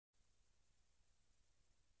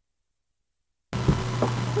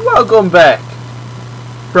Welcome back,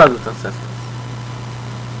 brothers and sisters.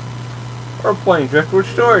 We're playing Driftwood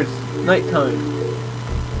Shores. Nighttime.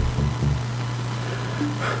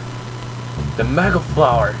 The Mega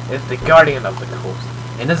Flower is the guardian of the coast,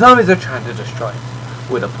 and the zombies are trying to destroy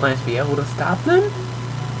it. Will the plants be able to stop them?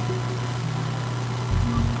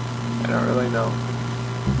 I don't really know.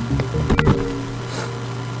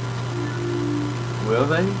 Will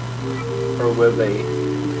they? Or will they?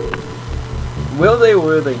 Will they or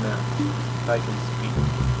will they not? If I can speak.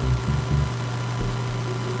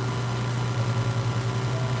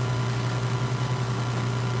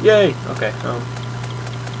 Yay! Okay,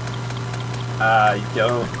 I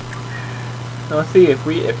don't. Let's see if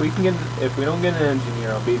we don't get an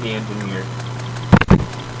engineer, I'll be the engineer.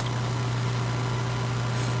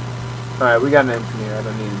 Alright, we got an engineer, I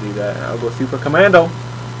don't need to do that. I'll go Super Commando.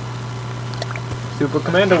 Super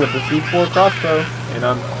Commando with the C4 crossbow, and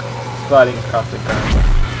I'm sliding across the ground.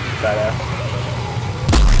 Badass.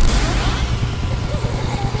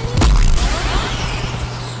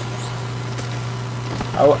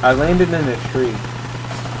 I landed in a tree.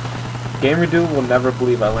 Gamer Dude will never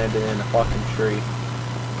believe I landed in a fucking tree.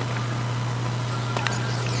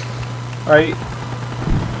 Alright.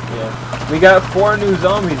 Yeah. We got 4 new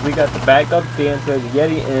zombies. We got the backup dancer, the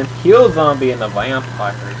Yeti Imp, Heal Zombie, and the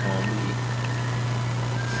Vampire Zombie.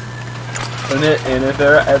 And if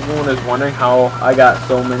everyone is wondering how I got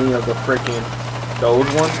so many of the freaking those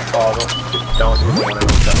ones, oh, don't even want to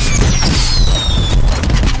know that.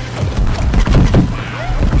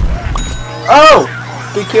 Oh!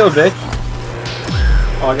 Get killed, bitch.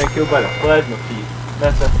 Oh, I got killed by the plasma piece.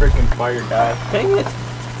 That's a freaking fire guy. Dang it!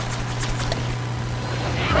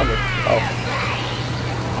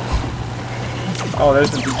 Oh,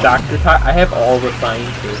 there's a doctor. I have all the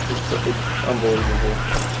scientists. It's unbelievable.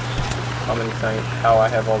 How I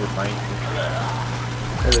have all the scientists.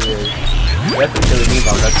 There it is. That's the killing me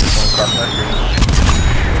bomb. That's just one across my screen.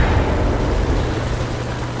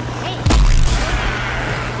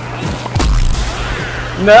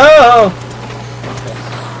 No! Okay.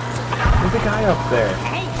 There's a guy up there.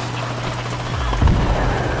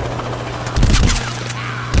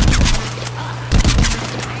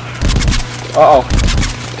 Uh-oh.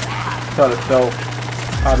 Thought it fell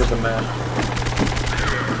out of the map.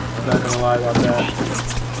 I'm not gonna lie about that.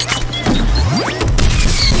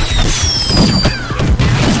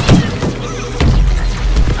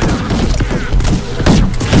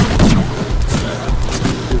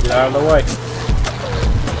 Get out of the way.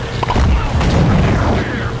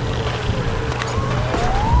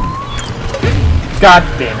 God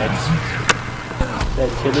damn it. That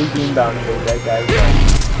chili bean bounty made that guy run.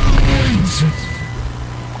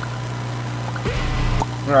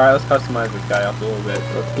 Alright, let's customize this guy up a little bit.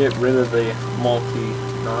 Let's get rid of the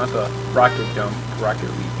not the rocket jump, rocket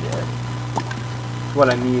leap yet. That's what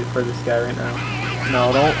I need for this guy right now.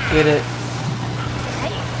 No, don't get it.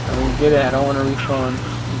 I don't get it, I don't want to respawn.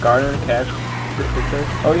 Garden catch.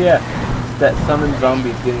 Oh yeah, that summoned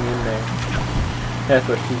zombie's getting in there. That's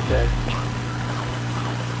what she said.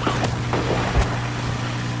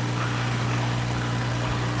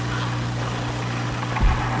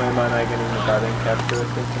 Am I not getting the garden capture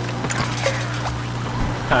assistant?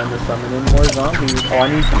 Time to summon in more zombies. Oh, I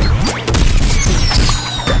need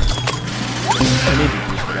to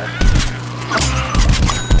use that.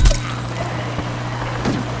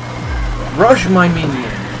 Rush my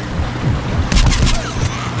minion!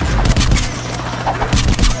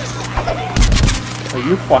 Are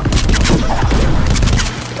you fucking...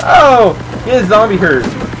 Oh! He has zombie herd!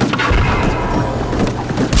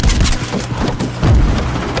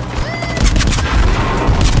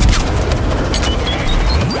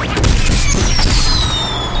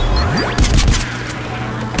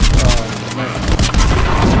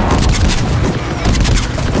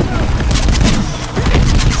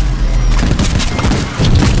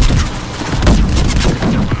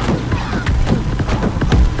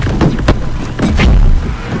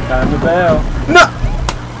 Time to bail. No!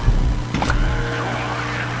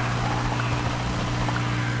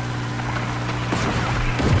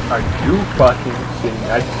 Are you fucking kidding?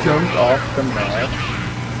 I jumped off the map.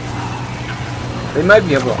 They might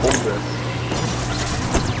be able to hold this.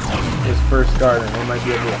 This first garden, they might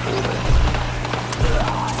be able to hold it.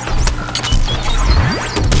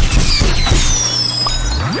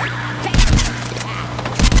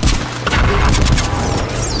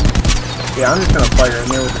 Yeah, I'm just gonna fire in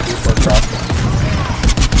there with the D4 crossbow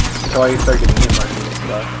until I start getting hit marking and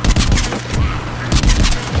stuff.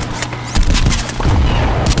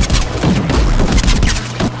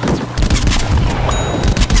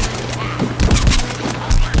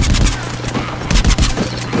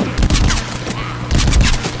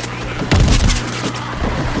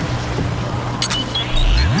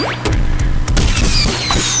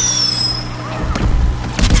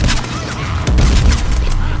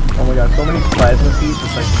 got so many plasma seeds,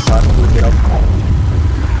 it's like impossible to get up.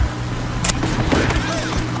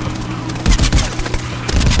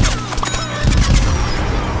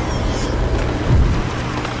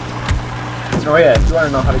 Oh yeah, if you want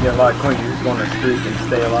to know how to get a lot of coins, you just go on a streak and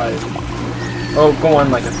stay alive. Oh, go on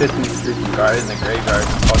like a 15 streak and guard in the graveyard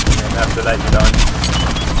and fucking in. After that, you're done.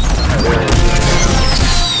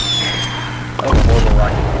 That was a horrible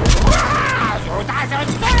rocket.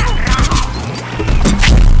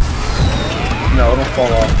 No, don't fall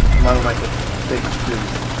off. I'm on like a big streak.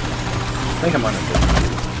 I think I'm on a big streak.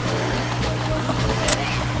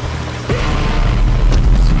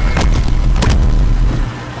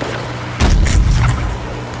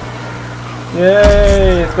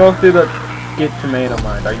 Yay! Let's go through the get tomato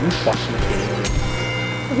mine. Are you fucking kidding me?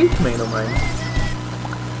 I hate tomato mines.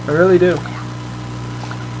 I really do.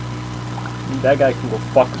 That guy can go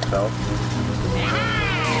fuck himself.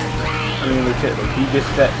 I mean, legit, like, he just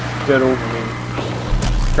stood over me,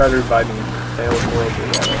 tried to revive me, and failed horribly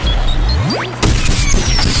at it.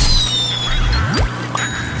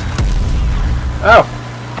 Oh!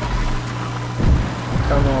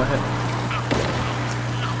 Don't know what hit.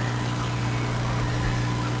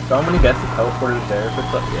 So I'm gonna guess the teleporter's there if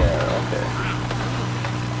it's like, yeah, okay.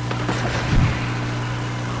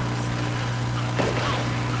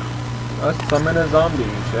 Let's summon a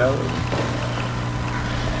zombie, shall we?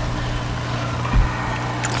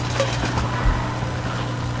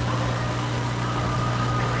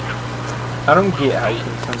 I don't get how you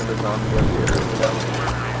can summon a zombie over here without me.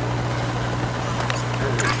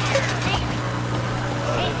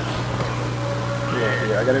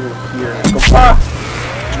 Yeah, I gotta go here and go. Ah!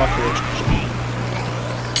 I'm up here.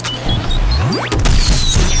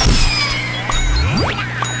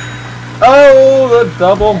 Oh, the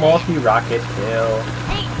double multi-rocket kill.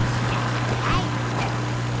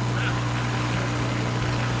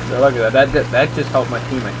 So look at that. That just helped my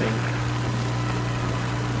team, I think.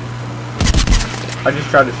 I just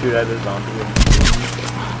tried to shoot at a zombie.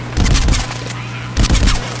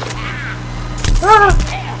 Ah!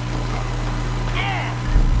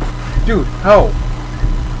 Dude, how?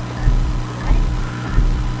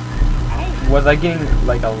 Was I getting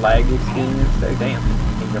like a lag experience there? Damn. I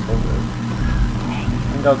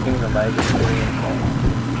think I was getting a lag experience.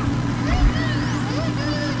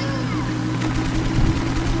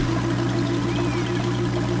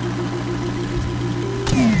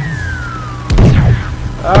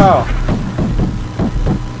 Oh!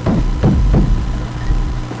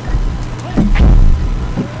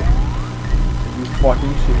 You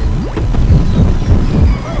fucking shitting me.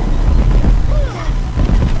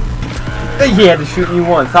 He had to shoot me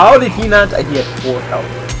once. How did he not? He had 4 health.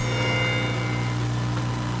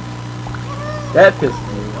 That pissed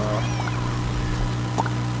me off.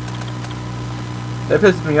 That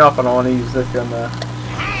pissed me off, and I want to use this gun now.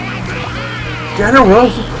 General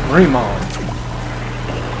Supremo!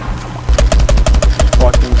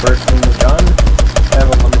 Fucking bursting the gun. I have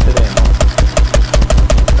unlimited ammo.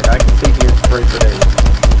 Like, I can sit here and spray for days.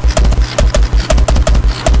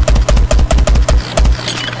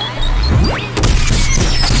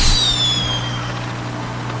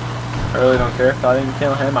 I really don't care if I didn't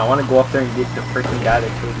kill him. I want to go up there and get the freaking guy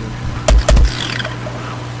that killed me.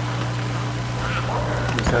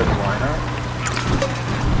 Because why not?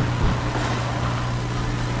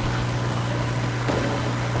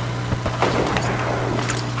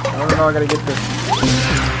 I don't know, I gotta get this.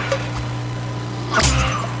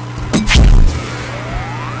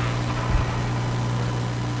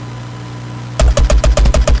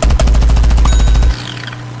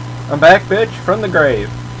 I'm back, bitch, from the grave.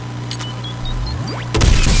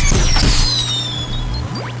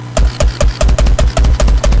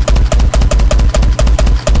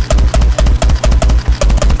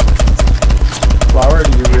 Flower, do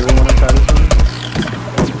you really want to try this one?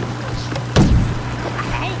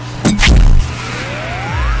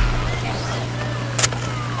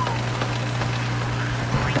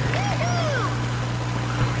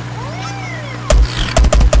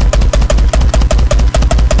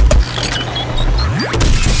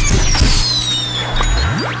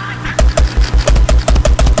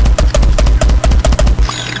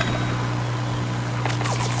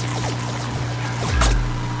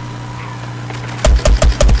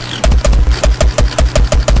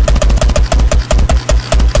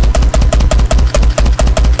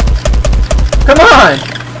 Come on!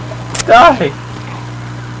 Die!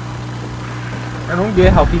 I don't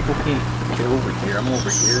get how people can't get over here. I'm over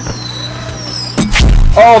here.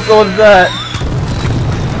 Oh, so is that.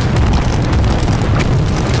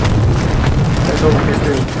 That's over here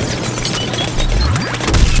too.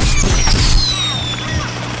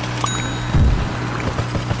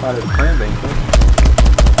 By the clam banquet.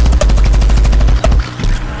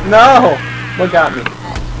 No! What got me?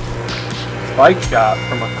 Spike shot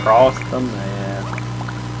from across the map.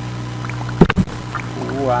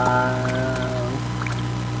 Wow.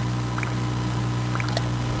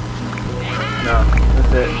 No,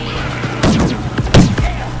 that's it.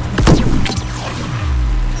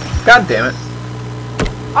 God damn it.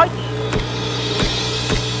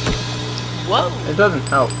 Whoa! It doesn't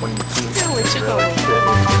help when you see Where'd you go?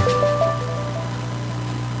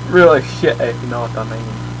 really shit if you know what I mean.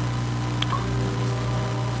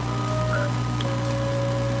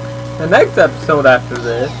 The next episode after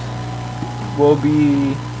this will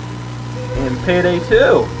be in Payday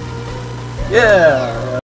 2. Yeah!